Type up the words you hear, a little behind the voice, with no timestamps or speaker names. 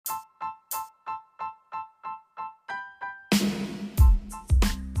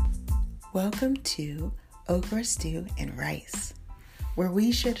Welcome to Okra Stew and Rice, where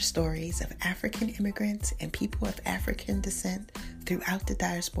we share the stories of African immigrants and people of African descent throughout the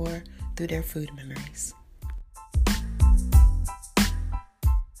diaspora through their food memories.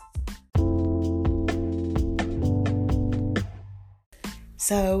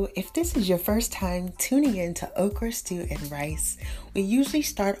 So, if this is your first time tuning in to Okra Stew and Rice, we usually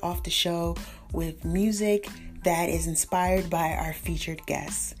start off the show with music that is inspired by our featured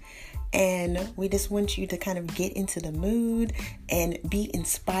guests. And we just want you to kind of get into the mood and be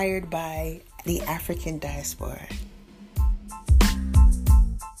inspired by the African diaspora.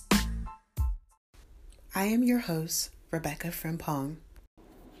 I am your host, Rebecca Frimpong,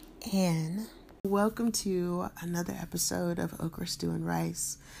 and welcome to another episode of Okra Stew and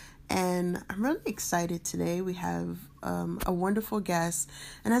Rice. And I'm really excited today. We have a wonderful guest.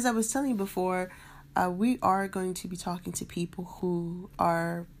 And as I was telling you before, we are going to be talking to people who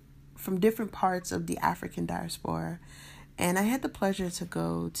are from different parts of the African diaspora. And I had the pleasure to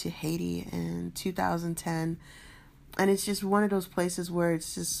go to Haiti in 2010. And it's just one of those places where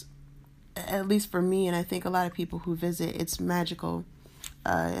it's just, at least for me, and I think a lot of people who visit, it's magical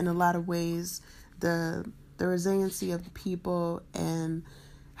in a lot of ways. The resiliency of the people and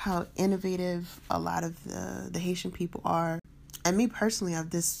how innovative a lot of the Haitian people are. And me personally,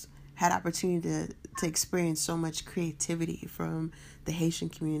 I've just had opportunity to experience so much creativity from the Haitian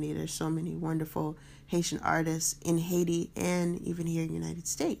community. There's so many wonderful Haitian artists in Haiti and even here in the United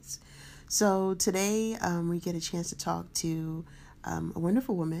States. So today we get a chance to talk to a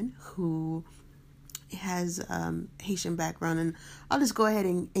wonderful woman who has Haitian background, and I'll just go ahead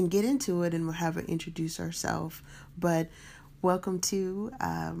and get into it and we'll have her introduce herself. But welcome to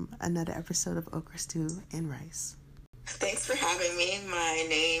another episode of Okra Stew and Rice. Thanks for having me. My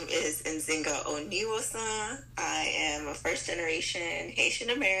name is Nzinga Oniwosan. I am a first-generation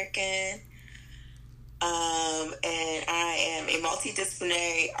Haitian American, and I am a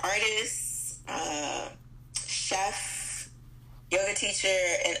multidisciplinary artist, chef, yoga teacher,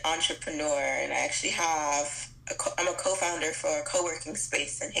 and entrepreneur. And I actually I'm a co-founder for a co-working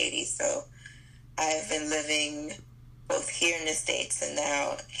space in Haiti. So I've been living both here in the States and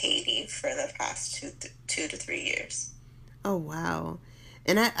now Haiti for the past 2 to 3 years. Oh, wow.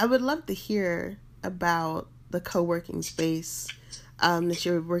 And I would love to hear about the co-working space that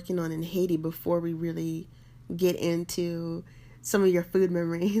you're working on in Haiti before we really get into some of your food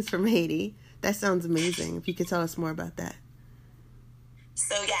memories from Haiti. That sounds amazing. If you could tell us more about that.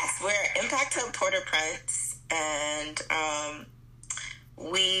 So, yes, we're Impact Hub Port-au-Prince, and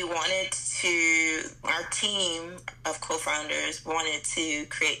our team of co-founders wanted to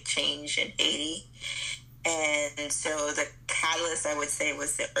create change in Haiti. And so the catalyst, I would say,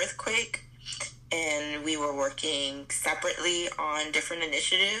 was the earthquake. And we were working separately on different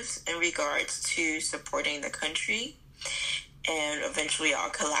initiatives in regards to supporting the country. And eventually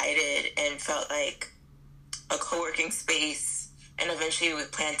all collided and felt like a co-working space. And eventually we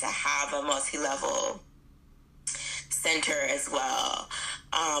plan to have a multi-level center as well.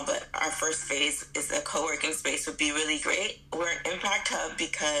 But our first phase is a co-working space would be really great. We're an Impact Hub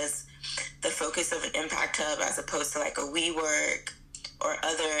because the focus of an Impact Hub, as opposed to like a WeWork or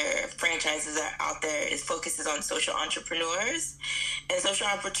other franchises that are out there, focuses on social entrepreneurs. And social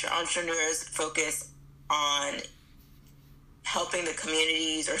entrepreneurs focus on helping the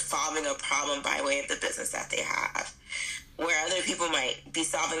communities or solving a problem by way of the business that they have. Where other people might be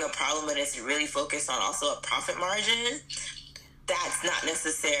solving a problem but it's really focused on also a profit margin, that's not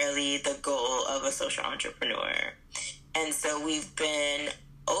necessarily the goal of a social entrepreneur. And so we've been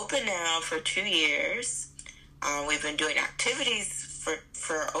open now for 2 years. We've been doing activities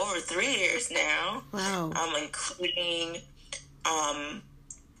for over 3 years now. Wow. Including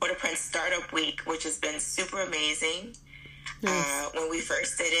Port-au-Prince Startup Week, which has been super amazing. Nice. When we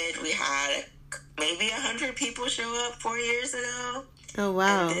first did it, we had maybe 100 people show up 4 years ago. Oh,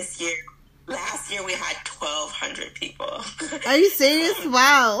 wow. And last year we had 1,200 people. Are you serious?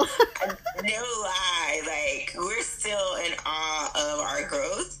 Wow. No lie. Like, we're still in awe of our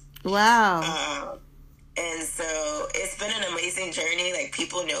growth. Wow. And so it's been an amazing journey. Like,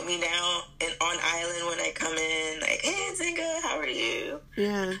 people know me now on Island when I come in. Like, hey, Nzinga, how are you?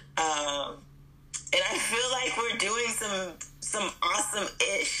 Yeah. And I feel like we're doing some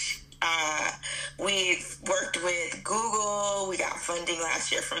awesome-ish. We've worked with Google. We got funding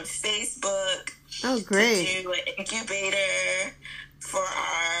last year from Facebook. Oh, great. To do an incubator for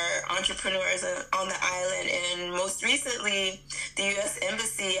our entrepreneurs on the island. And most recently, the U.S.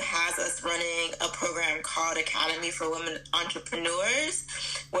 Embassy has us running a program called Academy for Women Entrepreneurs,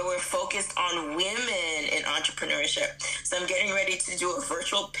 where we're focused on women in entrepreneurship. So I'm getting ready to do a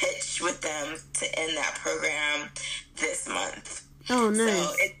virtual pitch with them to end that program this month. Oh, nice.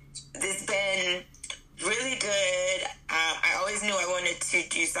 So it's been really good. I always knew I wanted to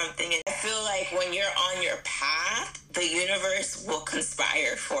do something. And I feel like when you're on your path, the universe will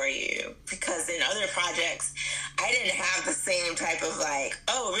conspire for you. Because in other projects, I didn't have the same type of like,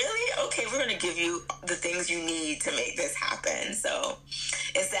 oh, really? Okay, we're going to give you the things you need to make this happen. So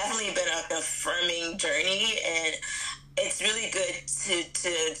it's definitely been an affirming journey. And it's really good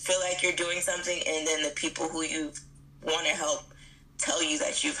to feel like you're doing something, and then the people who you want to help tell you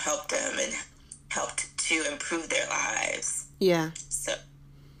that you've helped them and helped to improve their lives. Yeah. So,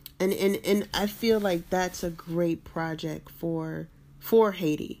 and I feel like that's a great project for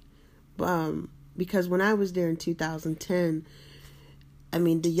Haiti, because when I was there in 2010, I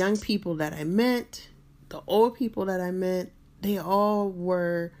mean, the young people that I met, the old people that I met, they all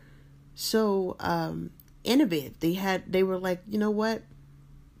were so innovative. They were like, you know what,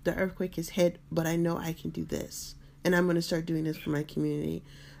 the earthquake has hit, but I know I can do this, and I'm going to start doing this for my community.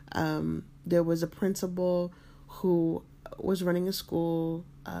 There was a principal who was running a school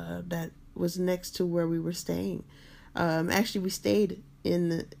that was next to where we were staying. Actually, we stayed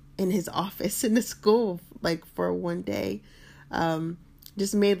in his office in the school like for one day.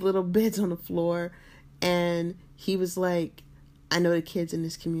 Just made little beds on the floor, and he was like, I know the kids in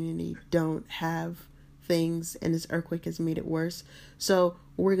this community don't have things, and this earthquake has made it worse, so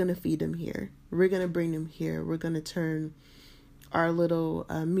we're gonna feed them here. We're gonna bring them here. We're gonna turn our little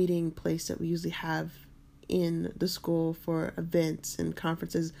meeting place that we usually have in the school for events and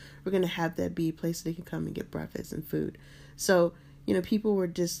conferences, we're going to have that be a place they can come and get breakfast and food. So, you know, people were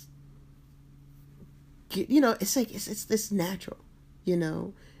just, you know, it's like, it's this natural, you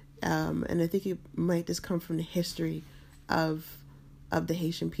know, and I think it might just come from the history of the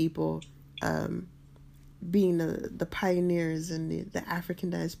Haitian people, being the pioneers and the African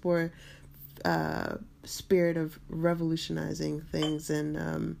diaspora, spirit of revolutionizing things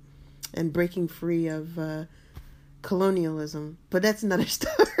and breaking free of colonialism, but that's another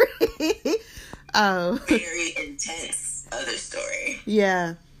story. Very intense other story.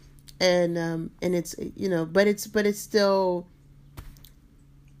 Yeah, and it's, you know, but it's still,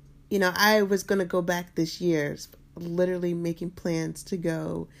 you know, I was gonna go back this year, literally making plans to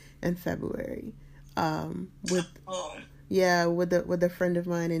go in February, with a friend of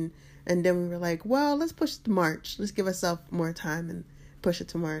mine, and then we were like, well, let's push it to March. Let's give ourselves more time and push it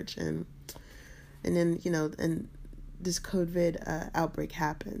to March. And then, you know, and this COVID outbreak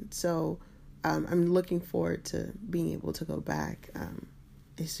happened. So I'm looking forward to being able to go back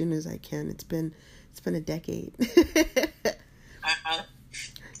as soon as I can. It's been a decade.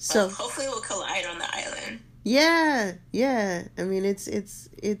 So well, hopefully we'll collide on the island. Yeah. I mean,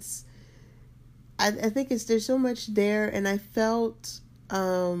 it's I think there's so much there, and I felt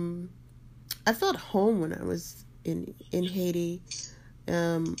home when I was in Haiti,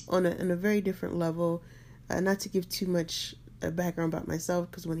 on a very different level. Not to give too much background about myself,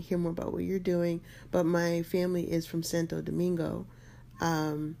 because I want to hear more about what you're doing. But my family is from Santo Domingo,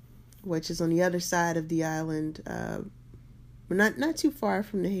 which is on the other side of the island. We're not too far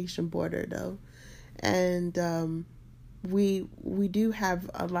from the Haitian border though, and we do have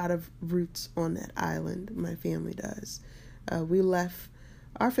a lot of roots on that island. My family does.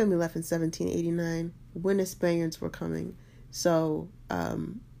 Our family left in 1789 when the Spaniards were coming. So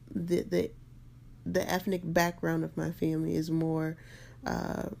the ethnic background of my family is more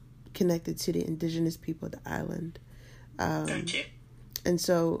connected to the indigenous people of the island. And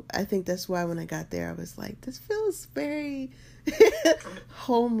so I think that's why when I got there, I was like, this feels very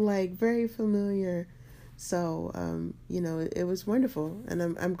home-like, very familiar. So, you know, it was wonderful. And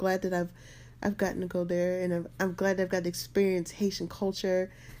I'm glad that I've gotten to go there, and I'm glad that I've got to experience Haitian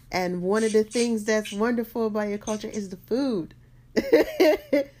culture. And one of the things that's wonderful about your culture is the food.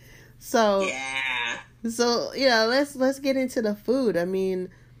 So you know, let's get into the food. I mean,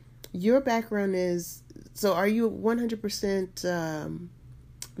 your background is, so are you 100%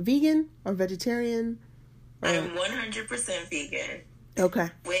 vegan or vegetarian? I'm 100% vegan. Okay.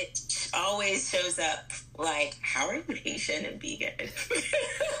 Which always shows up like, how are you Haitian and vegan?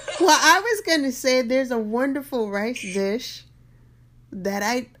 Well, I was going to say there's a wonderful rice dish that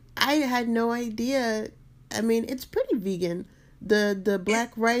I had no idea. I mean, it's pretty vegan. The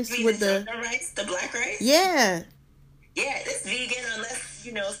black rice with the rice, the black rice? Yeah. Yeah, it's vegan unless,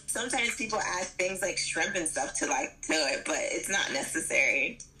 you know, sometimes people add things like shrimp and stuff to it, but it's not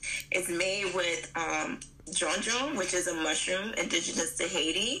necessary. It's made with jonjon, which is a mushroom indigenous to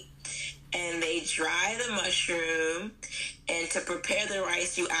Haiti, and they dry the mushroom. And to prepare the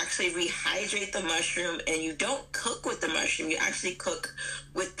rice, you actually rehydrate the mushroom, and you don't cook with the mushroom. You actually cook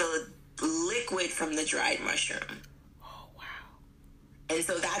with the liquid from the dried mushroom. Oh, wow. And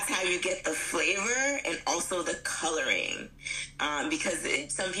so that's how you get the flavor and also the coloring. Because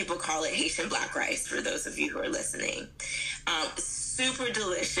some people call it Haitian black rice, for those of you who are listening. Super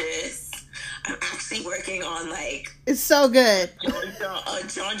delicious. I'm actually working on, like... It's so good.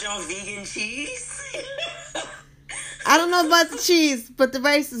 John vegan cheese. I don't know about the cheese, but the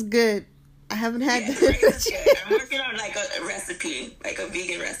rice is good. I haven't had the rice is good. I'm working on like a recipe, like a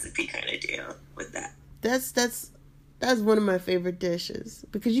vegan recipe kind of deal with that. That's one of my favorite dishes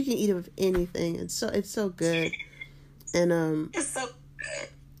because you can eat it with anything. It's so good. And it's so good.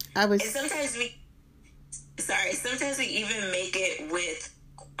 And sometimes we even make it with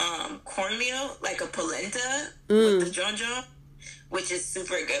cornmeal, like a polenta with the jonjon, which is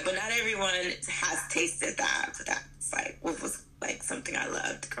super good. But not everyone has tasted that. So that's like what was like something I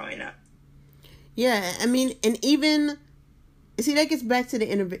loved growing up. Yeah, I mean, and even see that gets back to the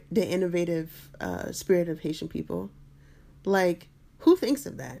innovative spirit of Haitian people. Like, who thinks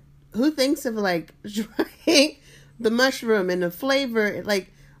of that? Who thinks of like drying the mushroom and the flavor?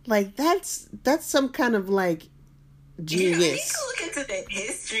 Like that's some kind of like genius. Yeah, I need to look into the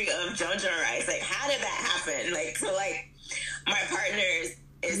history of jonjon rice. Like, how did that happen? Like, so like my partner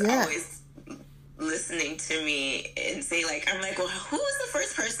is always listening to me and say like, I'm like, well, who was the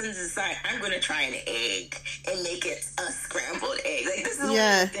first person to decide I'm going to try an egg and make it a scrambled egg? Like, this is one of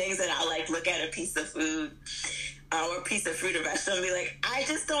the things that I like look at a piece of food or a piece of fruit or vegetable and be like, I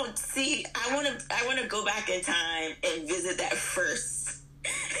just don't see. I want to go back in time and visit that first.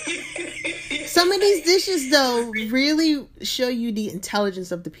 Some of these dishes though really show you the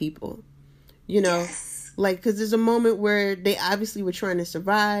intelligence of the people, you know. Yes. Like, because there's a moment where they obviously were trying to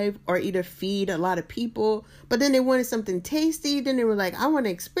survive or either feed a lot of people, but then they wanted something tasty. Then they were like, I want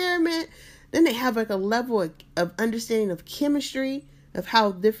to experiment. Then they have like a level of understanding of chemistry, of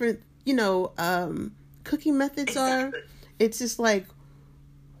how different, you know, cooking methods are. It's just like,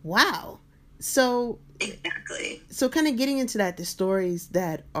 wow. So, exactly. So kind of getting into that, the stories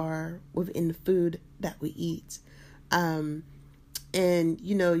that are within the food that we eat. And,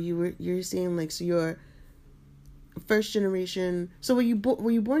 you know, you're saying like, so you're first generation. So were you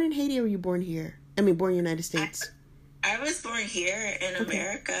born in Haiti or were you born here? I mean, born in the United States. I was born here in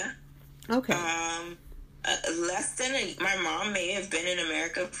America. Okay. My mom may have been in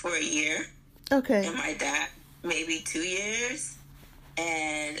America for a year. Okay. And my dad maybe 2 years.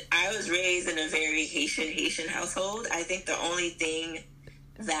 And I was raised in a very Haitian household. I think the only thing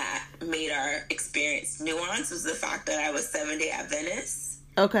that made our experience nuanced was the fact that I was Seventh-day Adventist.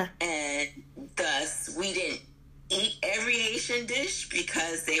 Okay. And thus, we didn't eat every Haitian dish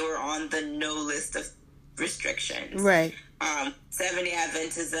because they were on the no list of restrictions. Right. Seventh-day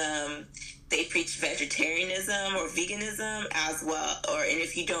Adventism, they preach vegetarianism or veganism as well. And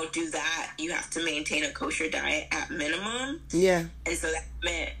if you don't do that, you have to maintain a kosher diet at minimum. Yeah. And so that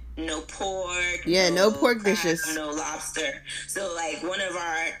meant no pork. Yeah, no pork crab, dishes. No lobster. So, like, one of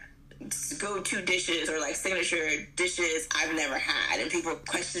our go-to dishes or, like, signature dishes I've never had. And people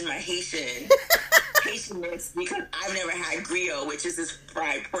question my Haitianness because I've never had griot, which is this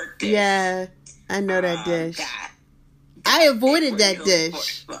fried pork dish. Yeah, I know that dish. I avoided that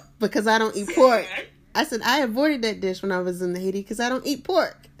dish because I don't eat pork. I said I avoided that dish when I was in Haiti because I don't eat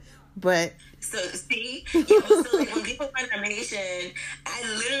pork. But so see, so like when people find I'm Haitian, I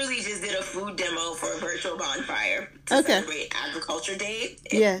literally just did a food demo for a virtual bonfire to celebrate Agriculture Day.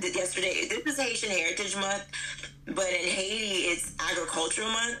 Yesterday, this is Haitian Heritage Month, but in Haiti it's Agricultural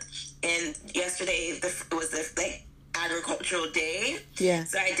Month, and yesterday was the Agricultural Day. Yeah.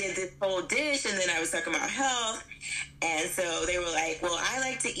 So I did this whole dish, and then I was talking about health. And so they were like, well, I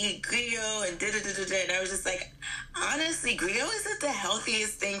like to eat griot and da-da-da-da-da. And I was just like, honestly, griot isn't the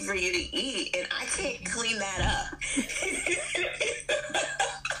healthiest thing for you to eat. And I can't clean that up.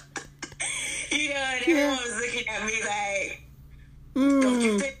 You know, and everyone was looking at me like, don't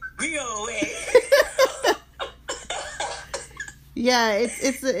you take griot away. Yeah,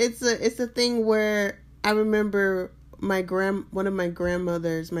 it's a thing where I remember one of my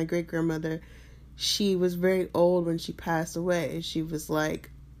grandmothers, my great grandmother, she was very old when she passed away. She was like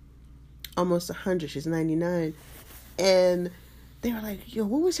almost 100. She's 99. And they were like, yo,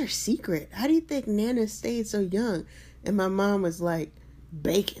 what was her secret? How do you think Nana stayed so young? And my mom was like,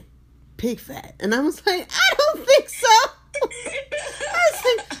 bacon, pig fat. And I was like, I don't think so. I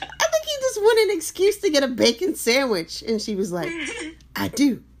think you just want an excuse to get a bacon sandwich. And she was like, I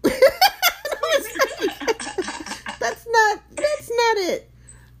do. That's not it.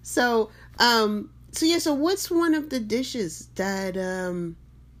 So So what's one of the dishes that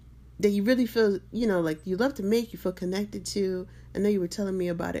that you really feel, like you love to make, you feel connected to? I know you were telling me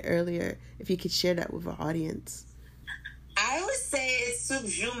about it earlier. If you could share that with our audience. I would say it's soup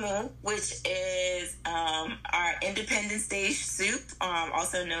jumu, which is our Independence Day soup,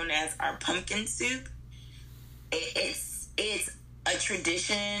 also known as our pumpkin soup. It's a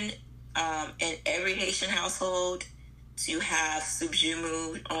tradition in every Haitian household to have soup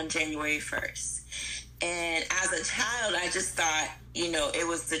jumu on January 1st. And as a child, I just thought, it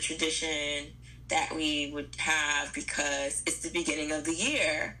was the tradition that we would have because it's the beginning of the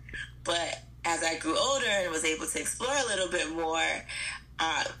year. But as I grew older and was able to explore a little bit more,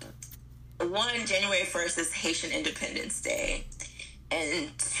 January 1st is Haitian Independence Day.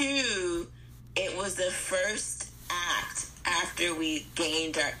 And 2, it was the first act after we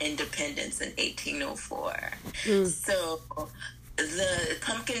gained our independence in 1804. So the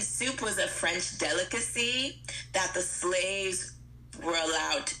pumpkin soup was a French delicacy that the slaves were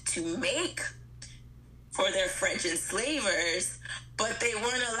allowed to make for their French enslavers, but they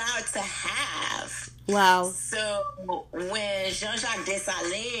weren't allowed to have. Wow. So when Jean-Jacques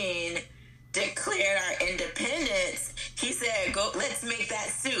Dessalines declared our independence, he said, let's make that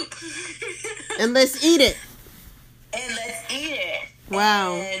soup. And let's eat it.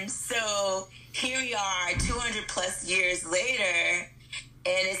 Wow. And so here we are 200 plus years later,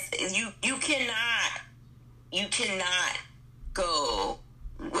 and you cannot go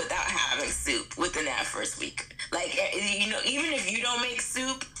without having soup within that first week. Like, even if you don't make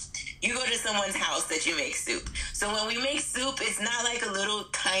soup, you go to someone's house that you make soup. So when we make soup, it's not like a little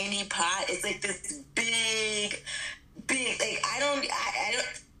tiny pot. It's like this big, like,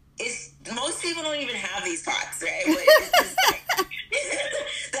 most people don't even have these pots, right? But it's just like,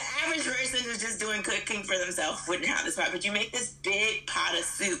 the average person who's just doing cooking for themselves wouldn't have this pot. But you make this big pot of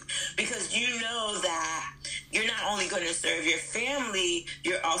soup because you know that you're not only going to serve your family,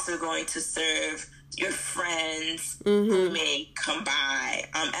 you're also going to serve your friends who may come by,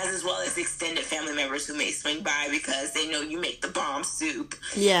 as well as extended family members who may swing by because they know you make the bomb soup.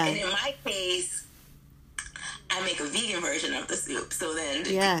 Yeah. And in my case, I make a vegan version of the soup, so then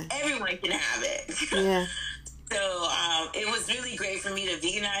everyone can have it. Yeah. So it was really great for me to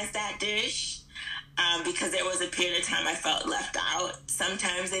veganize that dish because there was a period of time I felt left out.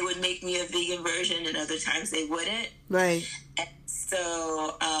 Sometimes they would make me a vegan version and other times they wouldn't. Right. And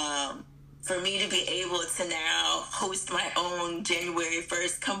so for me to be able to now host my own January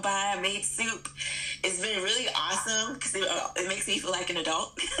 1st come by, I made soup, it's been really awesome because it makes me feel like an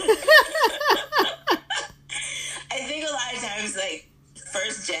adult. I think a lot of times, like,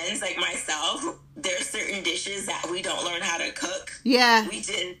 first gens like myself, there are certain dishes that we don't learn how to cook. Yeah. We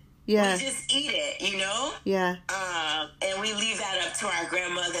just eat it, Yeah. And we leave that up to our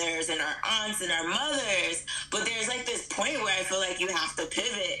grandmothers and our aunts and our mothers. But there's like this point where I feel like you have to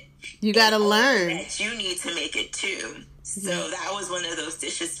pivot. You got to learn. That you need to make it too. So that was one of those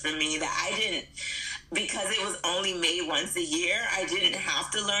dishes for me that I didn't, because it was only made once a year, I didn't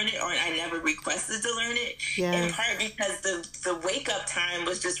have to learn it, or I never requested to learn it. Yeah. In part because the wake up time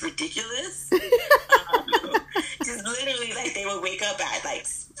was just ridiculous. Just literally, like, they would wake up at like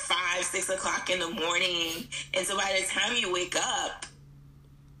 5, 6 o'clock in the morning, and so by the time you wake up,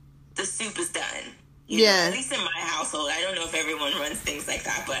 the soup is done. You know, at least in my household. I don't know if everyone runs things like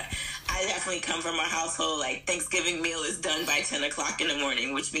that, but I definitely come from a household, like, Thanksgiving meal is done by 10 o'clock in the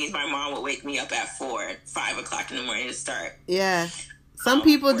morning, which means my mom will wake me up at 4, 5 o'clock in the morning to start. Yeah. Some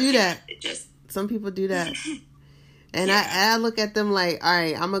people do that. Some people do that. And I look at them like, all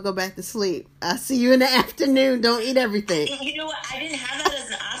right, I'm going to go back to sleep. I'll see you in the afternoon. Don't eat everything. You know what? I didn't have that as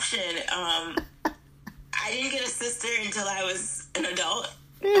an option. I didn't get a sister until I was an adult.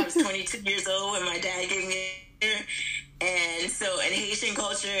 I was 22 years old when my dad gave me a and so in Haitian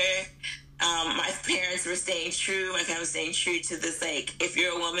culture, my parents were staying true. My family was staying true to this, like, if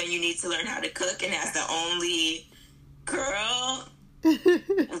you're a woman, you need to learn how to cook. And as the only girl,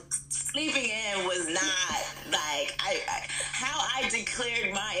 sleeping in was not, like, how I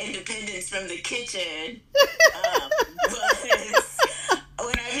declared my independence from the kitchen was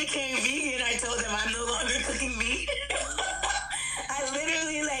when I became vegan, I told them I'm no longer cooking meat. I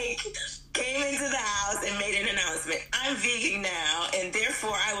literally, like, came into the house and made an announcement. I'm vegan now, and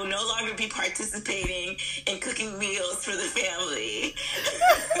therefore I will no longer be participating in cooking meals for the family.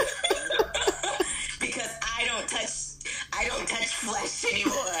 Because I don't touch flesh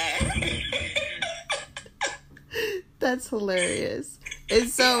anymore. That's hilarious. And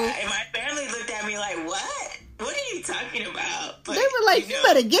so and my family looked at me like, what? What are you talking about? But, they were like, you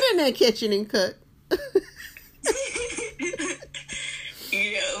better get in that kitchen and cook.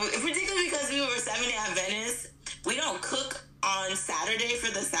 Particularly on Saturday for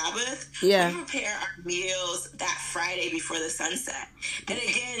the Sabbath, Yeah. we prepare our meals that Friday before the sunset. And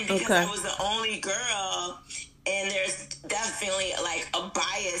again, because Okay. I was the only girl, and there's definitely like a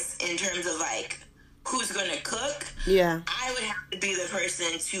bias in terms of like who's going to cook. Yeah. I would have to be the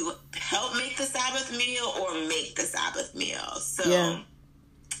person to help make the Sabbath meal or make the Sabbath meal. So Yeah.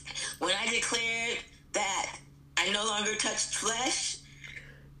 when I declared that I no longer touched flesh,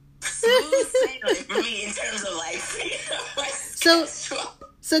 smooth sailing for me in terms of like freedom.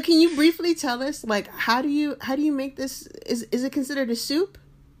 So can you briefly tell us, like, how do you make this? Is it considered a soup?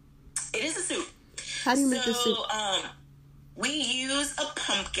 It is a soup. How do you make the soup? We use a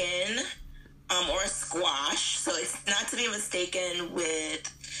pumpkin or a squash. So it's not to be mistaken with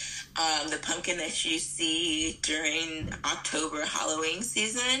the pumpkin that you see during October Halloween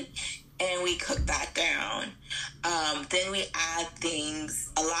season. And we cook that down. Then we add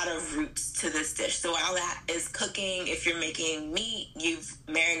a lot of roots to this dish. So while that is cooking, if you're making meat, you've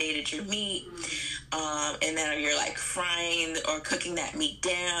marinated your meat, and then you're like frying or cooking that meat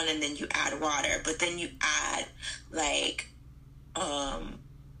down, and then you add water. But then you add like,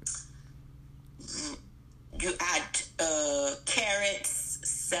 carrots,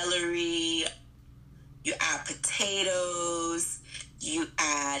 celery, you add potatoes, you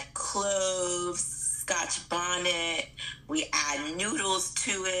add cloves, Scotch bonnet, we add noodles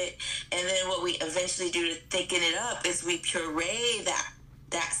to it, and then what we eventually do to thicken it up is we puree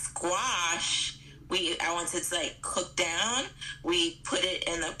that squash. I want it to like cook down. We put it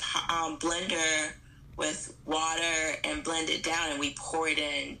in the blender with water and blend it down, and we pour it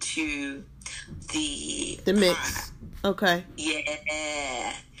into the mix. pot. Okay.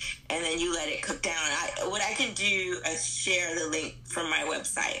 Yeah. And then you let it cook down. What I can do is share the link from my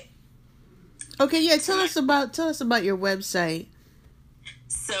website. Okay, yeah, tell us about your website.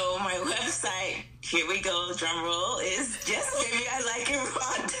 So my website, here we go, drum roll, is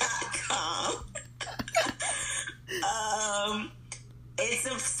justmaybeilikeItraw.com. It's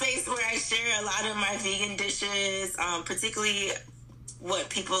a space where I share a lot of my vegan dishes, particularly what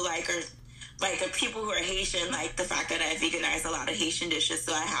people like, or like the people who are Haitian, like the fact that I veganize a lot of Haitian dishes,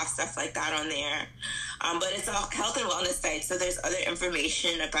 so I have stuff like that on there. But it's a health and wellness site, so there's other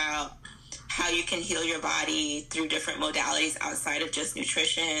information about how you can heal your body through different modalities outside of just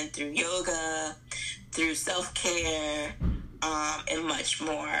nutrition, through yoga, through self-care, and much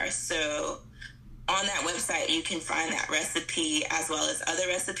more. So on that website, you can find that recipe as well as other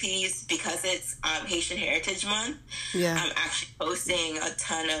recipes. Because it's Haitian Heritage Month, Yeah. I'm actually posting a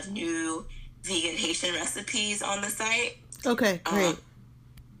ton of new vegan Haitian recipes on the site. Okay, great.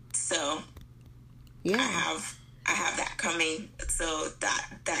 So yeah. I have that coming, so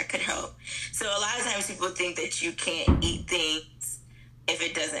that could help. So a lot of times people think that you can't eat things if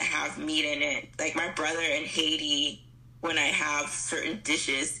it doesn't have meat in it. Like my brother in Haiti, when I have certain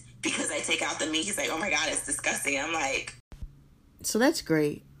dishes, because I take out the meat, he's like, oh my God, it's disgusting. I'm like... So that's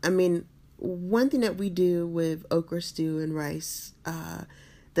great. I mean, one thing that we do with okra stew and rice,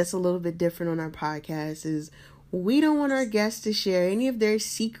 that's a little bit different on our podcast, is we don't want our guests to share any of their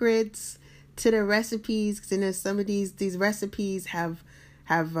secrets to their recipes, because I know some of these recipes have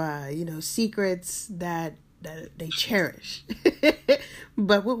secrets that they cherish.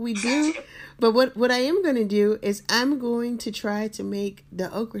 But what we do, what I am going to do is I'm going to try to make the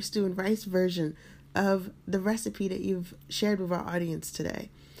okra stew and rice version of the recipe that you've shared with our audience today.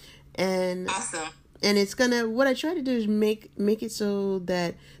 And awesome. And it's what I try to do is make it so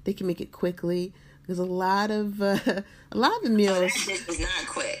that they can make it quickly, because a lot of the meals is not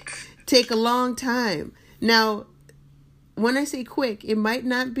quick. Take a long time. Now, when I say quick, it might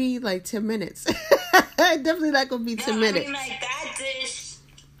not be like 10 minutes. Definitely not going to be 10 minutes. I mean, like that dish,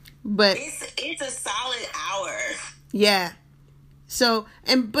 but it's a solid hour. Yeah. So,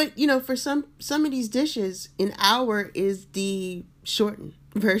 but for some of these dishes, an hour is the shortened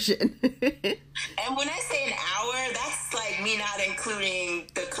version. And when I say an hour, that's like me not including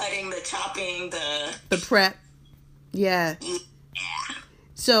the cutting, the chopping, the prep. Yeah. Yeah.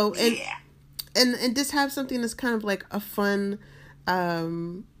 So, and just have something that's kind of like a fun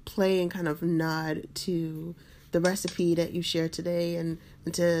play and kind of nod to the recipe that you shared today, and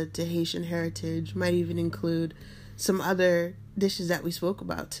to Haitian heritage. Might even include some other dishes that we spoke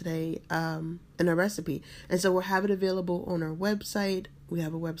about today in our recipe. And so we'll have it available on our website. We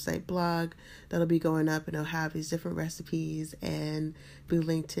have a website blog that'll be going up, and it'll have these different recipes and be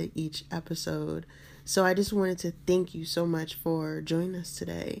linked to each episode. So I just wanted to thank you so much for joining us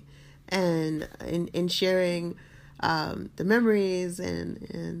today, and in sharing the memories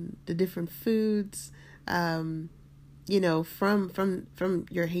and the different foods. from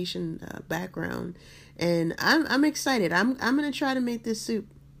your Haitian background. And I'm excited. I'm going to try to make this soup.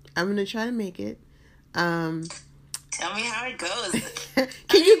 I'm going to try to make it. Tell me how it goes.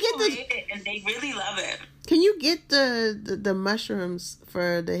 Can you get it and they really love it. Can you get the mushrooms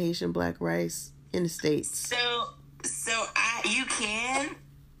for the Haitian black rice in the States? You can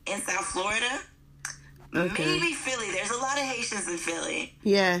in South Florida. Okay. Maybe Philly. There's a lot of Haitians in Philly.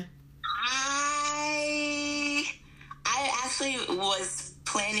 Yeah. I actually was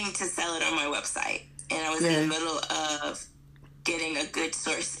planning to sell it on my website, and I was in the middle of getting a good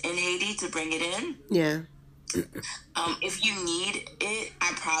source in Haiti to bring it in. Yeah. If you need it,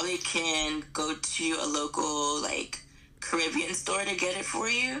 I probably can go to a local Caribbean store to get it for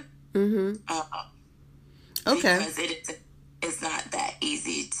you. Mm-hmm. Okay. Because it's not that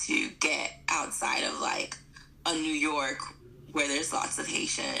easy to get outside of a New York where there's lots of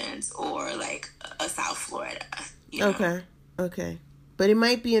Haitians, or a South Florida. Okay. But it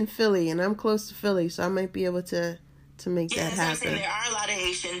might be in Philly, and I'm close to Philly, so I might be able to make that happen. There are a lot of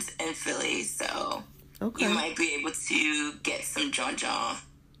Haitians in Philly, so you might be able to get some John.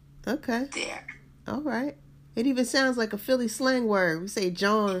 Okay. There. All right. It even sounds like a Philly slang word. We say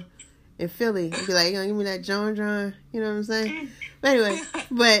John in Philly. You'd be like, give me that John. You know what I'm saying? But anyway,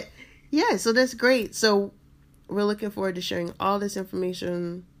 yeah, so that's great. So we're looking forward to sharing all this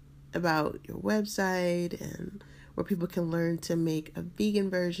information about your website and where people can learn to make a vegan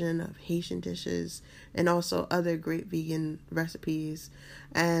version of Haitian dishes and also other great vegan recipes.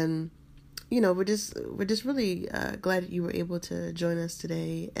 And we're just really glad that you were able to join us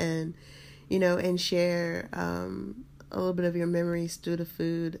today and share a little bit of your memories through the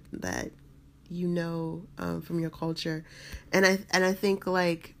food that from your culture. And I think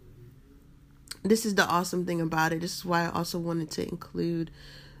this is the awesome thing about it. This is why I also wanted to include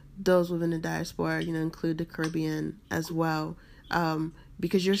those within the diaspora, include the Caribbean as well,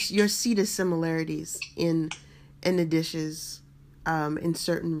 because you'll see the similarities in the dishes in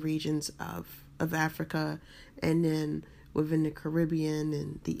certain regions of Africa, and then within the Caribbean,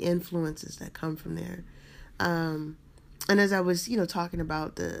 and the influences that come from there. And as I was, talking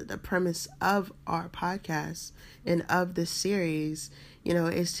about the premise of our podcast and of this series,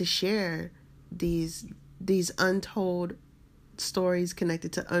 is to share these untold stories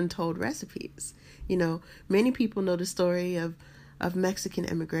connected to untold recipes. Many people know the story of Mexican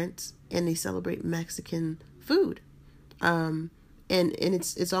immigrants, and they celebrate Mexican food. And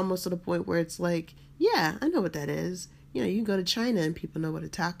it's almost to the point where it's like, yeah, I know what that is. You can go to China and people know what a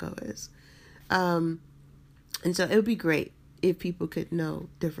taco is. And so it would be great if people could know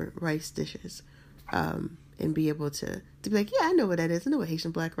different rice dishes, and be able to be like, yeah, I know what that is. I know what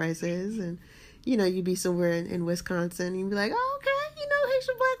Haitian black rice is. And, you'd be somewhere in Wisconsin and you'd be like, oh, okay,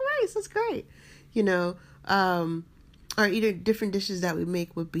 Haitian black rice. That's great. Or either different dishes that we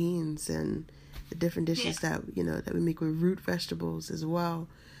make with beans, and the different dishes that we make with root vegetables as well.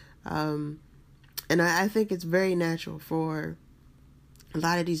 And I think it's very natural for a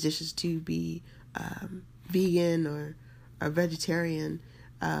lot of these dishes to be vegan or vegetarian,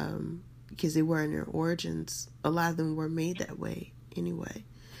 because they were in their origins. A lot of them were made that way anyway.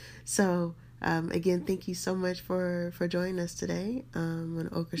 So again, thank you so much for joining us today on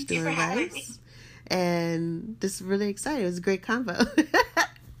Okra Stew and Rice. And this is really exciting. It was a great combo.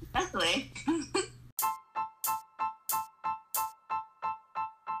 Definitely.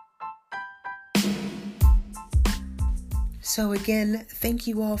 So again, thank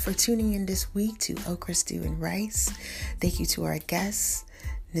you all for tuning in this week to Okra Stew and Rice. Thank you to our guests,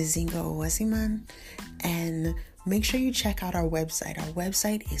 Nzinga Owesiman, and make sure you check out our website. Our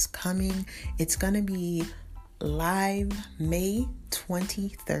website is coming. It's going to be live May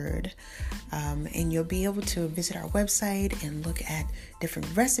 23rd, and you'll be able to visit our website and look at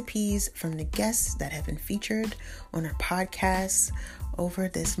different recipes from the guests that have been featured on our podcast over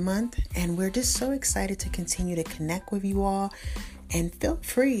this month. And we're just so excited to continue to connect with you all, and feel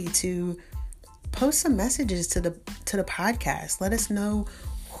free to post some messages to the podcast. Let us know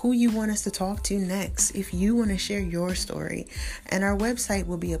who you want us to talk to next, if you want to share your story. And our website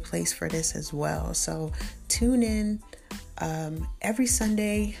will be a place for this as well. So tune in every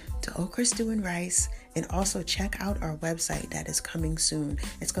Sunday to Okra Stew and Rice, and also check out our website that is coming soon.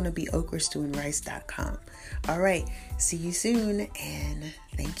 It's going to be okrastewandrice.com. All right, see you soon, and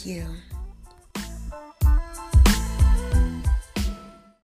thank you.